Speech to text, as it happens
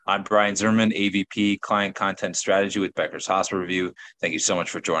I'm Brian Zimmerman, AVP Client Content Strategy with Becker's Hospital Review. Thank you so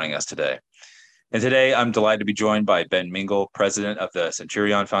much for joining us today. And today I'm delighted to be joined by Ben Mingle, President of the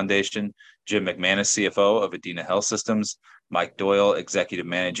Centurion Foundation, Jim McManus, CFO of Adena Health Systems, Mike Doyle, Executive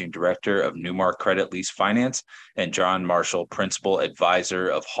Managing Director of Newmark Credit Lease Finance, and John Marshall, Principal Advisor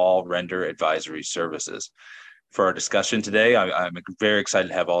of Hall Render Advisory Services. For our discussion today, I'm very excited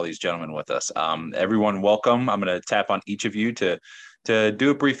to have all these gentlemen with us. Everyone, welcome. I'm going to tap on each of you to do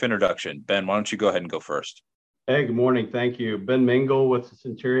a brief introduction. Ben, why don't you go ahead and go first? Hey, good morning. Thank you. Ben Mingle with the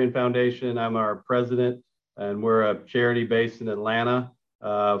Centurion Foundation. I'm our president, and we're a charity based in Atlanta,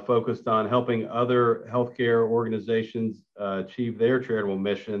 focused on helping other healthcare organizations achieve their charitable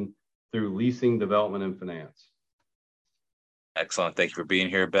mission through leasing, development, and finance. Excellent. Thank you for being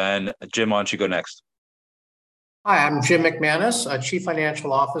here, Ben. Jim, why don't you go next? Hi, I'm Jim McManus, Chief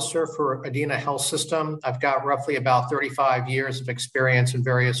Financial Officer for Adena Health System. I've got roughly about 35 years of experience in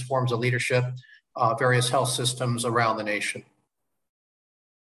various forms of leadership, various health systems around the nation.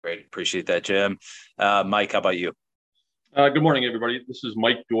 Great. Appreciate that, Jim. Mike, how about you? Good morning, everybody. This is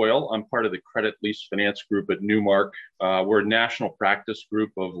Mike Doyle. I'm part of the Credit Lease Finance Group at Newmark. We're a national practice group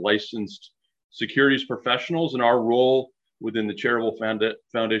of licensed securities professionals, and our role within the charitable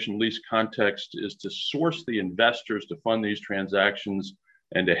foundation lease context is to source the investors to fund these transactions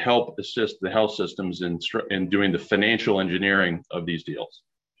and to help assist the health systems in doing the financial engineering of these deals.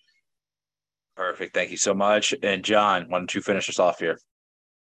 Perfect. Thank you so much. And John, why don't you finish us off here?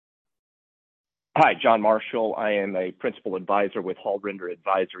 Hi, John Marshall. I am a principal advisor with Hall Render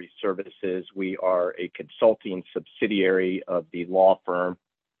Advisory Services. We are a consulting subsidiary of the law firm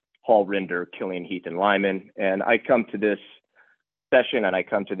Hall Render, Killian, Heath, and Lyman. And I come to this session and I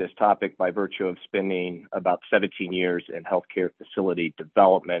come to this topic by virtue of spending about 17 years in healthcare facility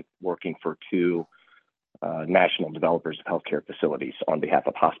development, working for two national developers of healthcare facilities on behalf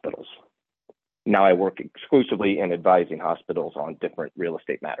of hospitals. Now I work exclusively in advising hospitals on different real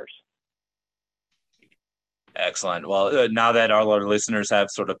estate matters. Excellent. Well, now that all our listeners have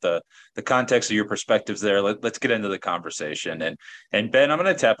sort of the context of your perspectives there, let's get into the conversation. And Ben, I'm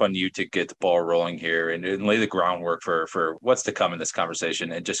going to tap on you to get the ball rolling here and lay the groundwork for what's to come in this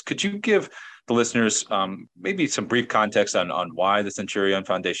conversation. And just could you give the listeners maybe some brief context on why the Centurion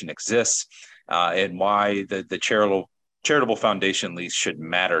Foundation exists and why the charitable foundation lease should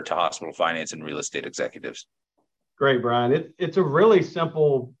matter to hospital finance and real estate executives? Great, Brian. It's a really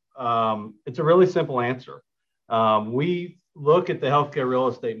simple answer. We look at the healthcare real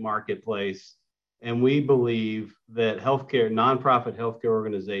estate marketplace, and we believe that nonprofit healthcare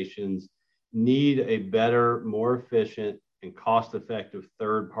organizations need a better, more efficient, and cost-effective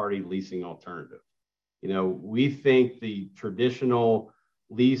third-party leasing alternative. We think the traditional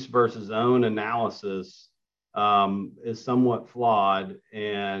lease versus own analysis is somewhat flawed,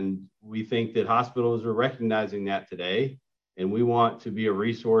 and we think that hospitals are recognizing that today, and we want to be a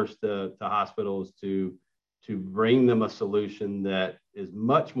resource to hospitals to bring them a solution that is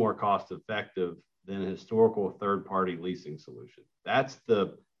much more cost effective than a historical third-party leasing solution. That's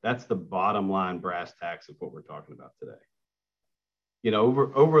the bottom line brass tacks of what we're talking about today.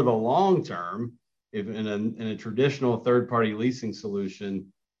 Over the long term, if in a traditional third-party leasing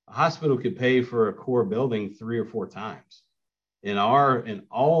solution, a hospital could pay for a core building 3 or 4 times. In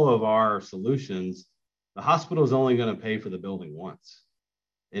all of our solutions, the hospital is only going to pay for the building once.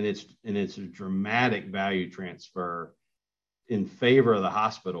 And it's a dramatic value transfer in favor of the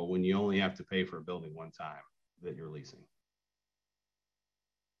hospital when you only have to pay for a building one time that you're leasing.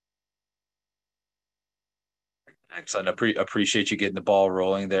 Excellent. Appreciate you getting the ball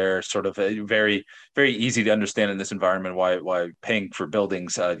rolling there. Sort of a very, very easy to understand in this environment why paying for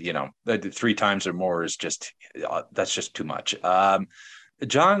buildings, 3 times or more is that's just too much.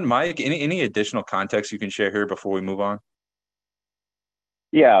 John, Mike, any additional context you can share here before we move on?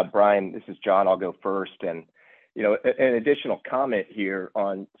 Yeah, Brian, this is John. I'll go first. And, an additional comment here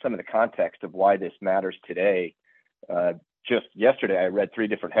on some of the context of why this matters today. Just yesterday, I read 3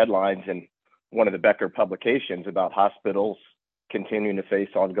 different headlines in one of the Becker publications about hospitals continuing to face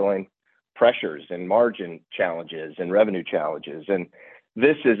ongoing pressures and margin challenges and revenue challenges. And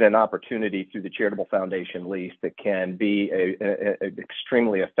this is an opportunity through the charitable foundation lease that can be an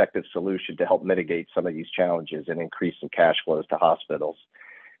extremely effective solution to help mitigate some of these challenges and increase some cash flows to hospitals.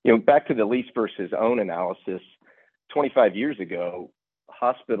 Back to the lease versus own analysis, 25 years ago,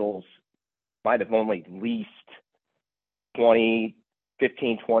 hospitals might have only leased 15,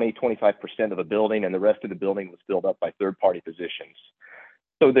 20, 25% of a building, and the rest of the building was filled up by third-party physicians.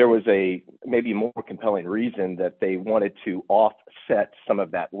 So there was a maybe more compelling reason that they wanted to offset some of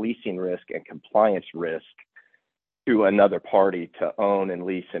that leasing risk and compliance risk to another party to own and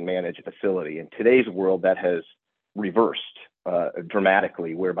lease and manage a facility. In today's world, that has reversed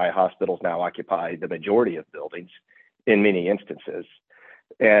dramatically, whereby hospitals now occupy the majority of buildings in many instances.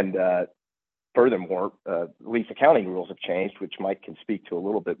 And furthermore, lease accounting rules have changed, which Mike can speak to a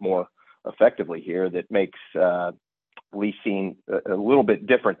little bit more effectively here, that makes leasing a little bit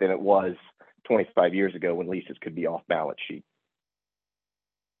different than it was 25 years ago when leases could be off balance sheet.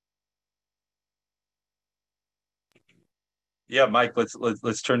 Yeah, Mike,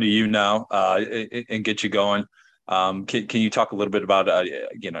 let's turn to you now and get you going. Can you talk a little bit about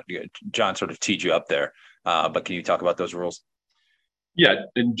John sort of teed you up there, but can you talk about those rules? Yeah,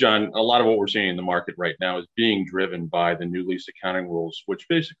 and John, a lot of what we're seeing in the market right now is being driven by the new lease accounting rules, which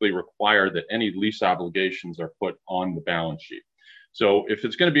basically require that any lease obligations are put on the balance sheet. So if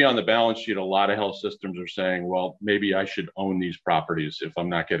it's going to be on the balance sheet, a lot of health systems are saying, well, maybe I should own these properties if I'm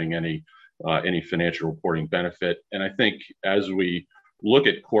not getting any financial reporting benefit. And I think as we look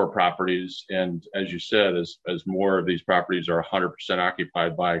at core properties, and as you said, as more of these properties are 100%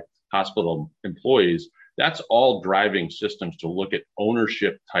 occupied by hospital employees, that's all driving systems to look at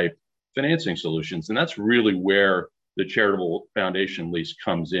ownership type financing solutions. And that's really where the charitable foundation lease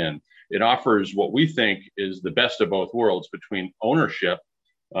comes in. It offers what we think is the best of both worlds between ownership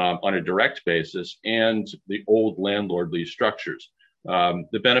on a direct basis and the old landlord lease structures.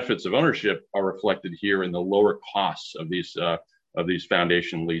 The benefits of ownership are reflected here in the lower costs of these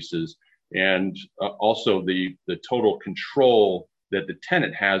foundation leases, and also the total control that the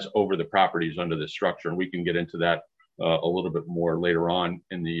tenant has over the properties under this structure. And we can get into that a little bit more later on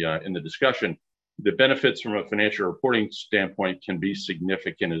in the discussion. The benefits from a financial reporting standpoint can be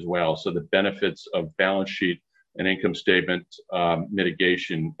significant as well. So the benefits of balance sheet and income statement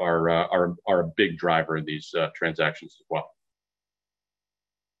mitigation are a big driver in these transactions as well.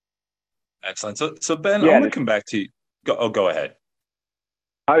 Excellent. So Ben, I want to come back to you. Go ahead.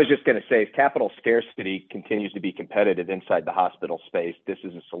 I was just going to say, if capital scarcity continues to be competitive inside the hospital space, this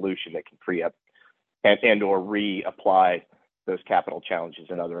is a solution that can free up and or reapply those capital challenges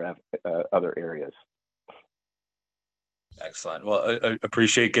in other areas. Excellent. Well, I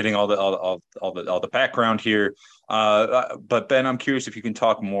appreciate getting all the background here. But Ben, I'm curious if you can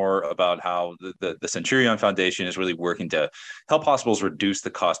talk more about how the Centurion Foundation is really working to help hospitals reduce the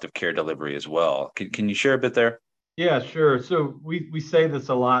cost of care delivery as well. Can you share a bit there? Yeah, sure. So we say this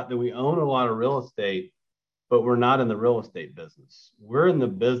a lot, that we own a lot of real estate, but we're not in the real estate business. We're in the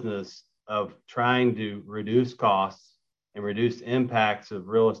business of trying to reduce costs and reduce impacts of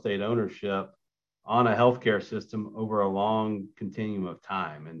real estate ownership on a healthcare system over a long continuum of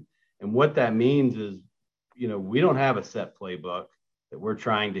time. And what that means is, we don't have a set playbook that we're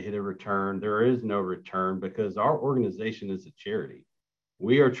trying to hit a return. There is no return because our organization is a charity.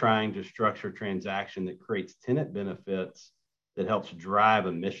 We are trying to structure a transaction that creates tenant benefits that helps drive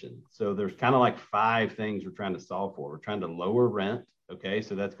a mission. So there's kind of like 5 things we're trying to solve for. We're trying to lower rent. Okay,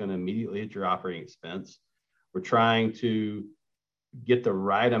 so that's going to immediately hit your operating expense. We're trying to get the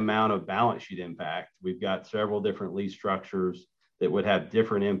right amount of balance sheet impact. We've got several different lease structures that would have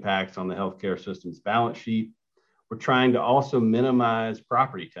different impacts on the healthcare system's balance sheet. We're trying to also minimize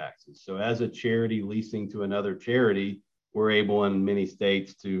property taxes. So as a charity leasing to another charity, we're able in many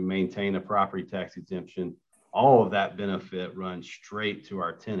states to maintain a property tax exemption. All of that benefit runs straight to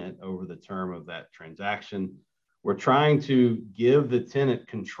our tenant over the term of that transaction. We're trying to give the tenant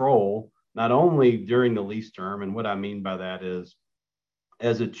control, not only during the lease term. And what I mean by that is,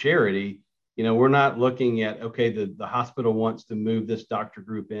 as a charity, we're not looking at, okay, the hospital wants to move this doctor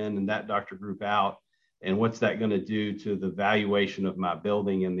group in and that doctor group out, and what's that going to do to the valuation of my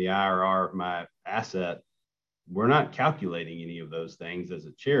building and the IRR of my asset. We're not calculating any of those things as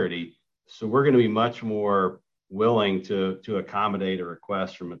a charity. So we're going to be much more willing to accommodate a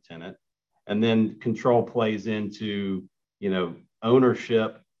request from a tenant. And then control plays into,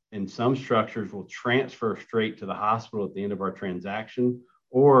 ownership in some structures will transfer straight to the hospital at the end of our transaction,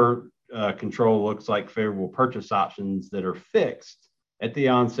 or control looks like favorable purchase options that are fixed at the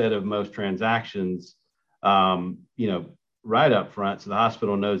onset of most transactions, right up front. So the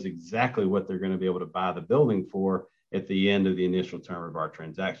hospital knows exactly what they're going to be able to buy the building for at the end of the initial term of our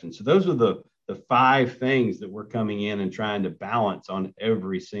transaction. So those are the 5 things that we're coming in and trying to balance on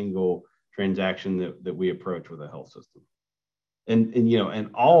every single transaction that we approach with a health system.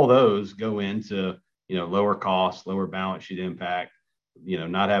 And all those go into, lower costs, lower balance sheet impact,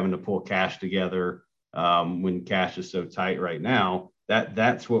 not having to pull cash together when cash is so tight right now.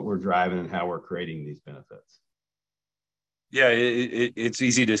 That's what we're driving and how we're creating these benefits. Yeah, it's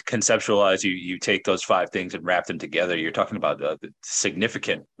easy to conceptualize. You take those 5 things and wrap them together. You're talking about a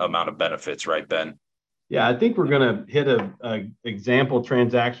significant amount of benefits, right, Ben? Yeah, I think we're going to hit a example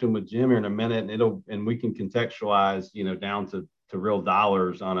transaction with Jim here in a minute, and we can contextualize, down to real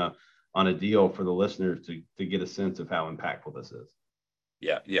dollars on a deal for the listeners to get a sense of how impactful this is.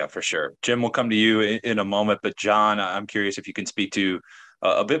 Yeah, for sure. Jim, we'll come to you in a moment, but John, I'm curious if you can speak to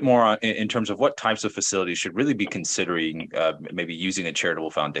a bit more in terms of what types of facilities should really be considering maybe using a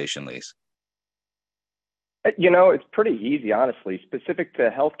charitable foundation lease. It's pretty easy, honestly. Specific to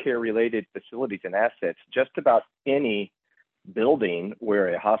healthcare-related facilities and assets, just about any building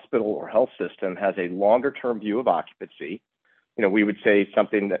where a hospital or health system has a longer-term view of occupancy, we would say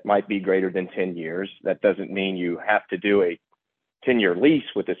something that might be greater than 10 years. That doesn't mean you have to do a 10-year lease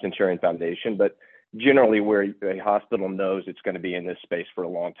with the Centurion Foundation, but generally where a hospital knows it's going to be in this space for a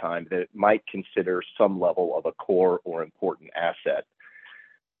long time, that it might consider some level of a core or important asset.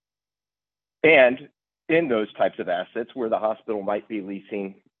 And in those types of assets where the hospital might be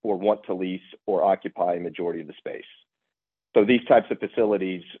leasing or want to lease or occupy a majority of the space. So these types of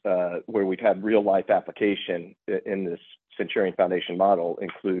facilities where we've had real life application in this Centurion Foundation model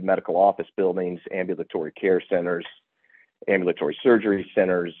include medical office buildings, ambulatory care centers, ambulatory surgery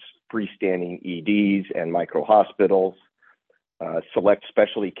centers, freestanding EDs and micro hospitals, select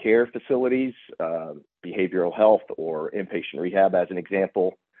specialty care facilities, behavioral health or inpatient rehab as an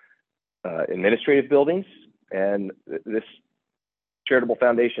example, administrative buildings, and this charitable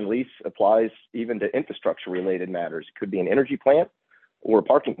foundation lease applies even to infrastructure related matters. It could be an energy plant or a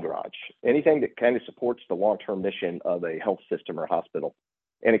parking garage, anything that kind of supports the long-term mission of a health system or hospital,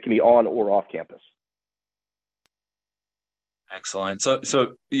 and it can be on or off campus. Excellent.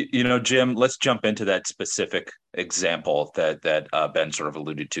 So Jim, let's jump into that specific example that Ben sort of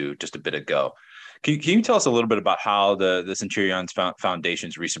alluded to just a bit ago. Can you tell us a little bit about how the Centurion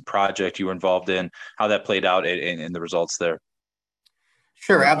Foundation's recent project you were involved in, how that played out in the results there?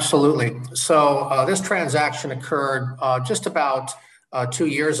 Sure, absolutely. So this transaction occurred just about 2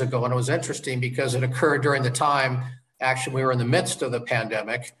 years ago, and it was interesting because it occurred during the time, actually, we were in the midst of the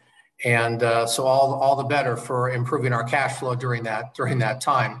pandemic, and so all the better for improving our cash flow during that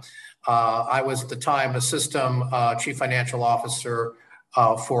time. I was at the time a system chief financial officer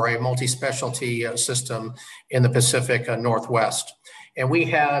for a multi-specialty system in the Pacific Northwest. And we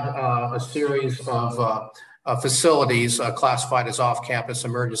had a series of facilities classified as off-campus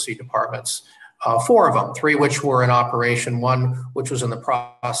emergency departments, 4 of them, 3 which were in operation, 1 which was in the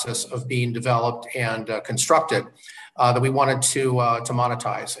process of being developed and constructed that we wanted to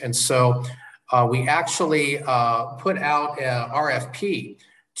monetize. And so we actually put out an RFP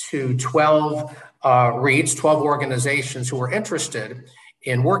to 12 REITs, 12 organizations who were interested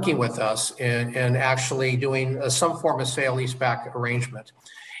in working with us in actually doing some form of sale leaseback arrangement.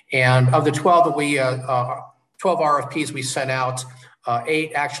 And of the 12 that we 12 RFPs we sent out,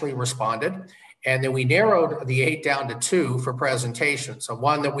 8 actually responded. And then we narrowed the 8 down to 2 for presentation. So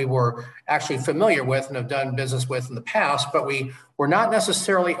one that we were actually familiar with and have done business with in the past, but we were not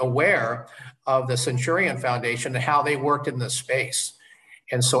necessarily aware of the Centurion Foundation and how they worked in this space.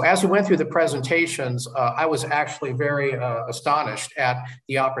 And so as we went through the presentations, I was actually very astonished at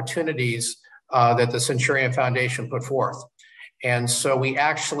the opportunities that the Centurion Foundation put forth. And so we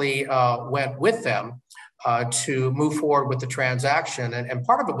actually went with them to move forward with the transaction. And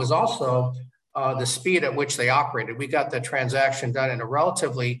part of it was also the speed at which they operated. We got the transaction done in a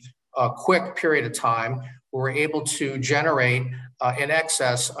relatively quick period of time. We were able to generate in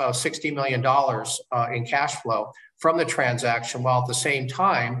excess of $60 million in cash flow from the transaction, while at the same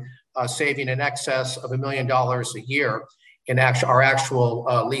time saving in excess of $1 million a year in our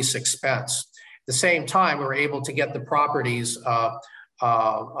actual lease expense. At the same time, we were able to get the properties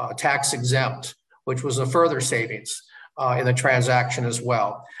tax exempt, which was a further savings in the transaction as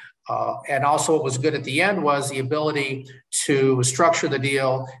well. And also what was good at the end was the ability to structure the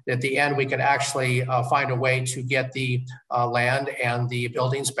deal. At the end, we could actually find a way to get the land and the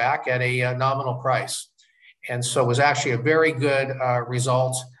buildings back at a nominal price. And so it was actually a very good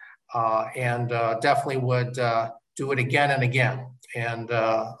result and definitely would do it again and again. And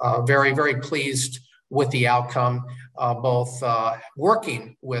very, very pleased with the outcome, both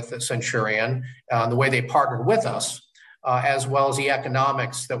working with Centurion, the way they partnered with us, as well as the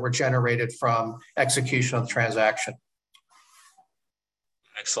economics that were generated from execution of the transaction.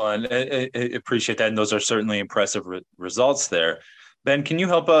 Excellent. I appreciate that. And those are certainly impressive results there. Ben, can you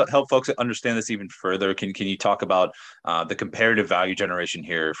help folks understand this even further? Can you talk about the comparative value generation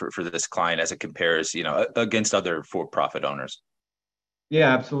here for this client as it compares, against other for-profit owners?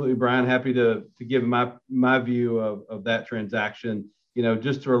 Yeah, absolutely, Brian. Happy to give my view of that transaction.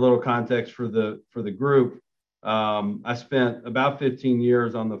 Just for a little context for the group, I spent about 15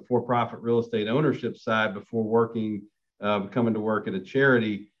 years on the for-profit real estate ownership side before coming to work at a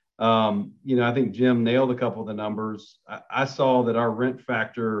charity. I think Jim nailed a couple of the numbers. I saw that our rent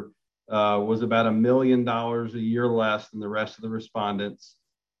factor was about $1 million a year less than the rest of the respondents.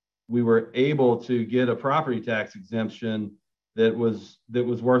 We were able to get a property tax exemption that was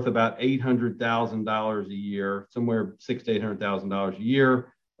worth about $800,000 a year, somewhere $600,000 to $800,000 a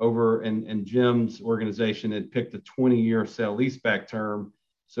year over. And Jim's organization had picked a 20-year sale leaseback term.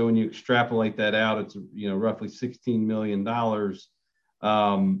 So when you extrapolate that out, it's roughly $16 million.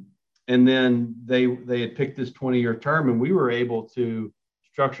 And then they had picked this 20-year term, and we were able to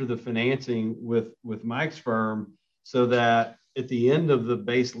structure the financing with Mike's firm so that at the end of the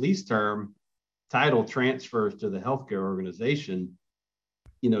base lease term, title transfers to the healthcare organization.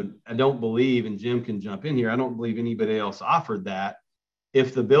 I don't believe, and Jim can jump in here, I don't believe anybody else offered that.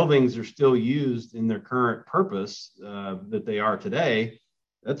 If the buildings are still used in their current purpose that they are today,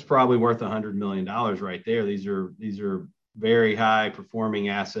 that's probably worth $100 million right there. These are very high performing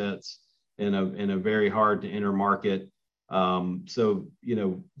assets in a very hard to enter market. So,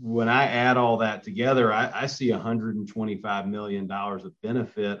 when I add all that together, I see $125 million of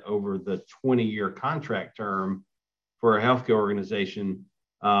benefit over the 20-year contract term for a healthcare organization,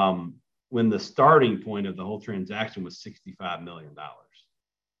 when the starting point of the whole transaction was $65 million.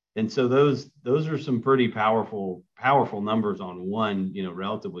 And so those are some pretty powerful numbers on one,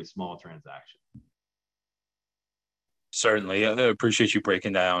 relatively small transaction. Certainly. I appreciate you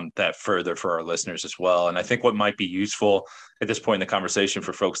breaking down that further for our listeners as well. And I think what might be useful at this point in the conversation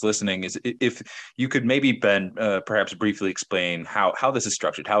for folks listening is if you could maybe, Ben, perhaps briefly explain how this is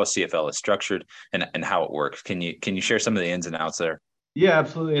structured, how a CFL is structured and how it works. Can you share some of the ins and outs there? Yeah,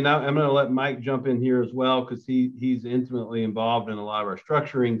 absolutely. And I'm going to let Mike jump in here as well, because he's intimately involved in a lot of our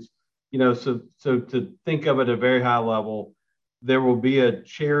structurings. So to think of it at a very high level, there will be a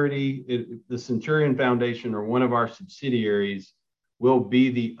charity, the Centurion Foundation or one of our subsidiaries will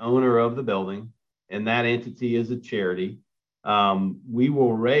be the owner of the building, and that entity is a charity. We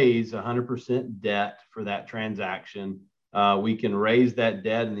will raise 100% debt for that transaction. We can raise that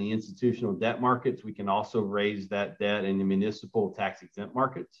debt in the institutional debt markets. We can also raise that debt in the municipal tax exempt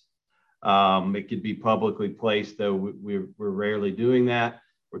markets. It could be publicly placed, though we're rarely doing that.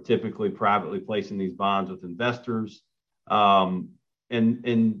 We're typically privately placing these bonds with investors. And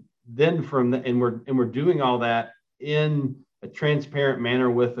then we're doing all that in a transparent manner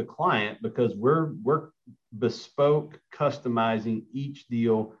with the client, because we're bespoke customizing each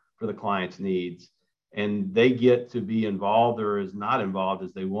deal for the client's needs, and they get to be involved or as not involved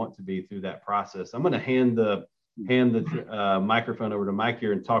as they want to be through that process. I'm going to hand the microphone over to Mike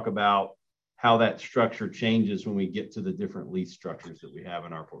here and talk about how that structure changes when we get to the different lease structures that we have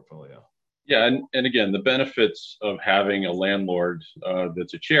in our portfolio. Yeah, and again, the benefits of having a landlord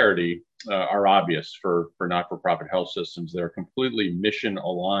that's a charity are obvious for not-for-profit health systems. They're completely mission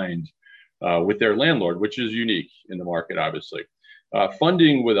aligned with their landlord, which is unique in the market, obviously.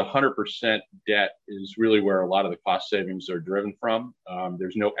 Funding with 100% debt is really where a lot of the cost savings are driven from.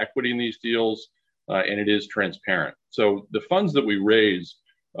 There's no equity in these deals, and it is transparent. So the funds that we raise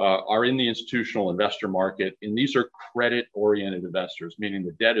are in the institutional investor market, and these are credit-oriented investors, meaning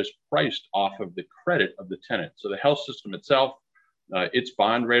the debt is priced off of the credit of the tenant. So the health system itself, its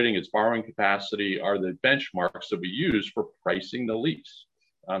bond rating, its borrowing capacity are the benchmarks that we use for pricing the lease.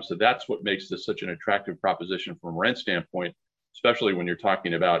 So that's what makes this such an attractive proposition from a rent standpoint, especially when you're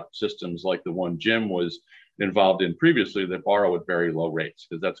talking about systems like the one Jim was involved in previously that borrow at very low rates,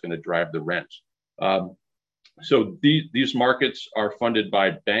 because that's going to drive the rent. So these markets are funded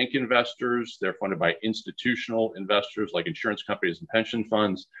by bank investors. They're funded by institutional investors like insurance companies and pension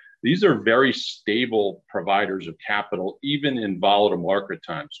funds. These are very stable providers of capital, even in volatile market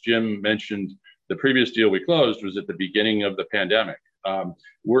times. Jim mentioned the previous deal we closed was at the beginning of the pandemic.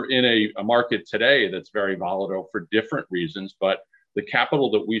 We're in a market today that's very volatile for different reasons, but the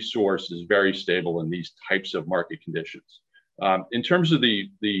capital that we source is very stable in these types of market conditions. In terms of the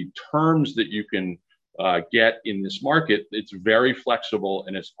terms that you can get in this market, it's very flexible,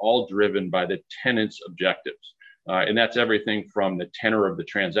 and it's all driven by the tenant's objectives. And that's everything from the tenor of the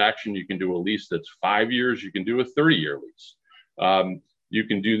transaction. You can do a lease that's 5 years. You can do a 30-year lease. You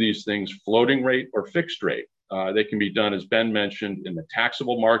can do these things floating rate or fixed rate. They can be done, as Ben mentioned, in the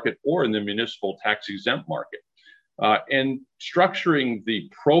taxable market or in the municipal tax exempt market. And structuring the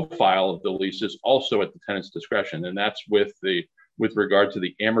profile of the lease is also at the tenant's discretion, and that's with regard to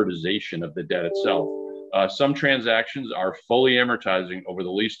the amortization of the debt itself. Some transactions are fully amortizing over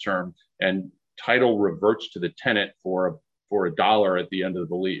the lease term, and title reverts to the tenant for a dollar at the end of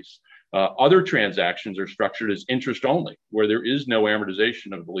the lease. Other transactions are structured as interest only, where there is no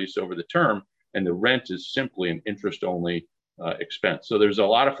amortization of the lease over the term, and the rent is simply an interest only expense. So there's a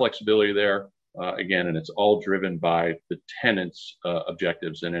lot of flexibility there, again, and it's all driven by the tenant's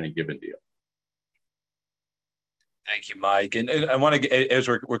objectives in any given deal. Thank you, Mike. And I want to get, as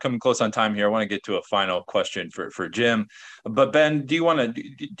we're coming close on time here, I want to get to a final question for Jim. But Ben, do you want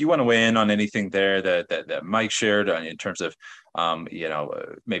to weigh in on anything there that Mike shared in terms of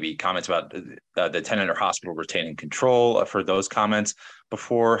maybe comments about the tenant or hospital retaining control for those comments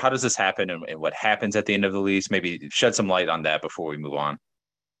before? How does this happen, and what happens at the end of the lease? Maybe shed some light on that before we move on.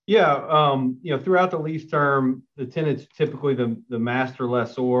 Yeah, throughout the lease term, the tenant's typically the master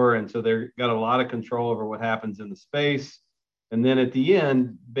lessor, and so they've got a lot of control over what happens in the space. And then at the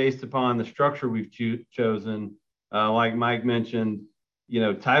end, based upon the structure we've chosen, like Mike mentioned,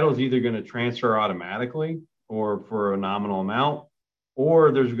 title's either going to transfer automatically or for a nominal amount,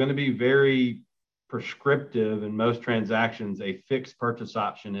 or there's going to be very prescriptive in most transactions, a fixed purchase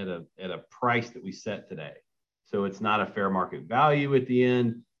option at a price that we set today. So it's not a fair market value at the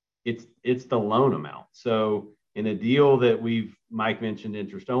end. It's the loan amount. So in a deal that Mike mentioned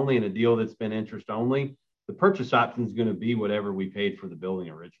interest only, in a deal that's been interest only, the purchase option is going to be whatever we paid for the building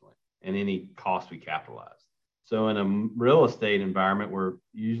originally and any cost we capitalized. So in a real estate environment where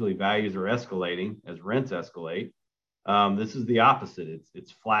usually values are escalating as rents escalate, this is the opposite.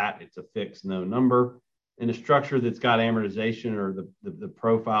 It's flat. It's a fixed no number. In a structure that's got amortization, or the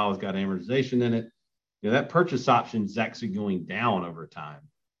profile has got amortization in it, that purchase option is actually going down over time.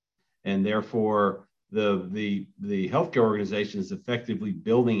 And therefore, the healthcare organization is effectively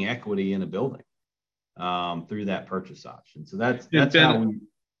building equity in a building through that purchase option. So that's how we.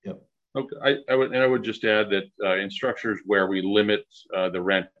 Yep. Okay. I would just add that in structures where we limit the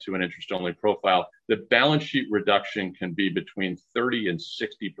rent to an interest-only profile, the balance sheet reduction can be between 30 and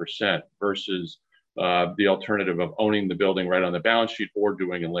 60% versus the alternative of owning the building right on the balance sheet or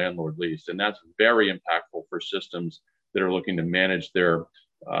doing a landlord lease. And that's very impactful for systems that are looking to manage their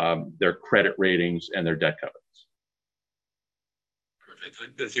credit ratings and their debt covenants.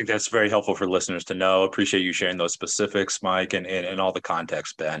 Perfect. I think that's very helpful for listeners to know. Appreciate you sharing those specifics, Mike, and all the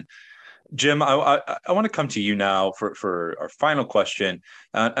context, Ben. Jim, I want to come to you now for our final question.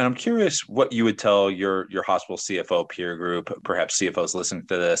 And I'm curious what you would tell your hospital CFO peer group, perhaps CFOs listening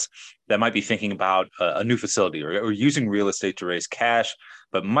to this, that might be thinking about a new facility or using real estate to raise cash,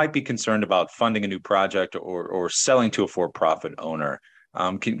 but might be concerned about funding a new project or selling to a for-profit owner.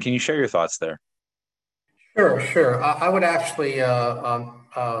 Can you share your thoughts there? Sure. I would actually kind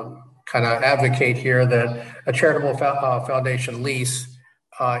of advocate here that a charitable foundation lease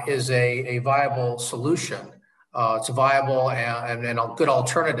is a viable solution. It's a viable and a good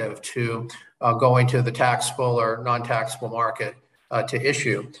alternative to going to the taxable or non-taxable market to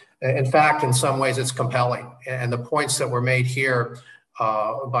issue. In fact, in some ways, it's compelling. And the points that were made here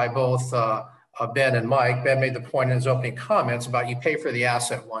by both Ben and Mike. Ben made the point in his opening comments about you pay for the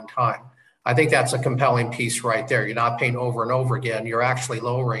asset one time. I think that's a compelling piece right there. You're not paying over and over again. You're actually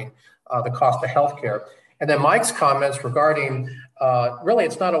lowering the cost of healthcare. And then Mike's comments regarding really,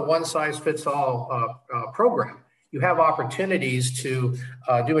 it's not a one-size-fits-all program. You have opportunities to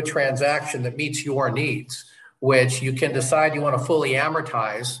do a transaction that meets your needs, which you can decide you want to fully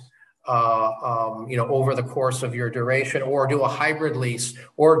amortize over the course of your duration, or do a hybrid lease,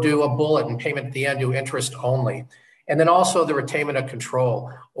 or do a bullet and payment at the end, do interest only. And then also the retainment of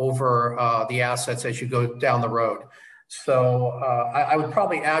control over the assets as you go down the road. So I would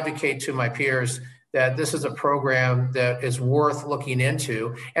probably advocate to my peers that this is a program that is worth looking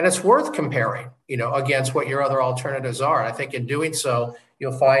into, and it's worth comparing, against what your other alternatives are. And I think in doing so,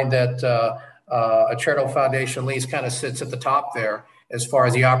 you'll find that a charitable foundation lease kind of sits at the top there as far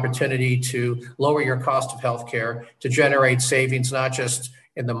as the opportunity to lower your cost of healthcare, to generate savings, not just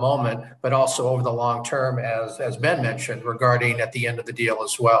in the moment, but also over the long term, as Ben mentioned, regarding at the end of the deal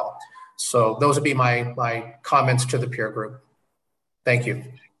as well. So those would be my comments to the peer group. Thank you.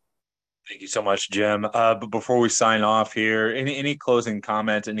 Thank you so much, Jim. But before we sign off here, any closing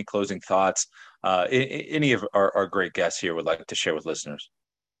comments, any closing thoughts, any of our great guests here would like to share with listeners?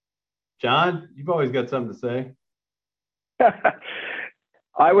 John, you've always got something to say.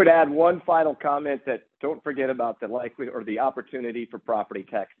 I would add one final comment that don't forget about the likelihood or the opportunity for property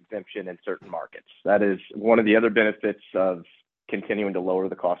tax exemption in certain markets. That is one of the other benefits of continuing to lower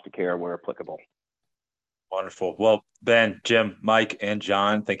the cost of care where applicable. Wonderful. Well, Ben, Jim, Mike, and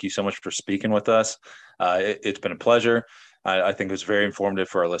John, thank you so much for speaking with us. It's been a pleasure. I think it was very informative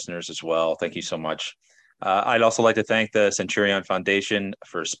for our listeners as well. Thank you so much. I'd also like to thank the Centurion Foundation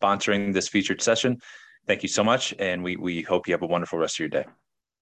for sponsoring this featured session. Thank you so much, and we hope you have a wonderful rest of your day.